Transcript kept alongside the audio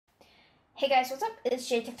Hey guys, what's up? It's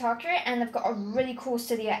Jay TikTok here, and I've got a really cool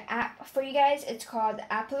Cydia app for you guys. It's called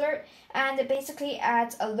AppAlert, and it basically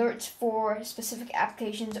adds alerts for specific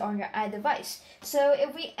applications on your iDevice. So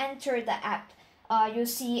if we enter the app, you'll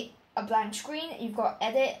see a blank screen. You've got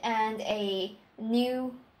edit and a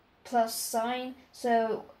new plus sign.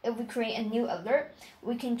 So if we create a new alert,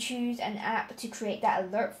 we can choose an app to create that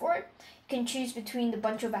alert for it. You can choose between the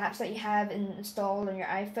bunch of apps that you have installed on your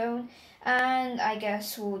iPhone, and I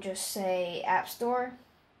guess we'll just say App Store.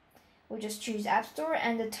 We'll just choose App Store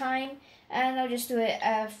and the time, and I'll just do it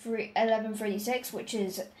at 11:36, which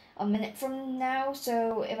is a minute from now.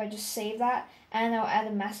 So if I just save that, and I'll add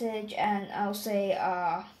a message, and I'll say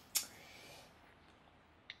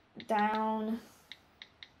download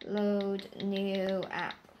new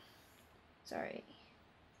app. Sorry.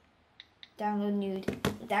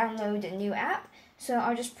 Download a new app. So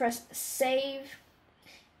I'll just press save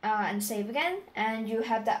and save again, and you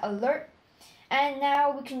have that alert. And now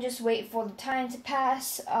we can just wait for the time to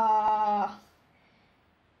pass.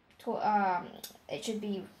 It should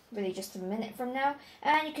be really just a minute from now,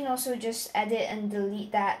 and you can also just edit and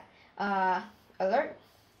delete that alert,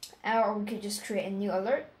 or we could just create a new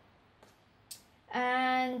alert.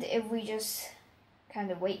 And if we just kind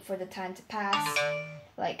of wait for the time to pass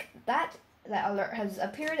like that, that alert has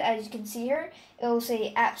appeared. As you can see here, it will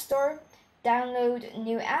say App Store, download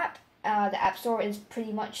new app. The App Store is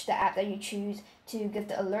pretty much the app that you choose to give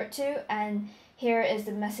the alert to, and here is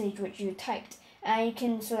the message which you typed. And you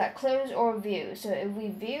can select close or view. So if we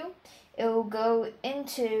view, it will go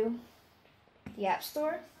into the App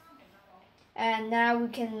Store, and now we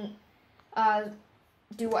can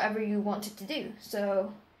do whatever you want it to do.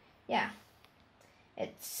 So yeah,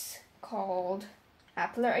 it's called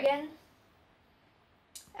AppAlert again,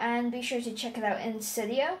 and be sure to check it out in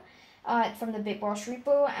Cydia from the bigboss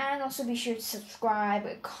repo, and also be sure to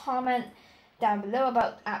subscribe, comment down below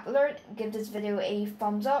about AppAlert, give this video a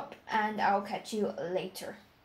thumbs up, and I'll catch you later.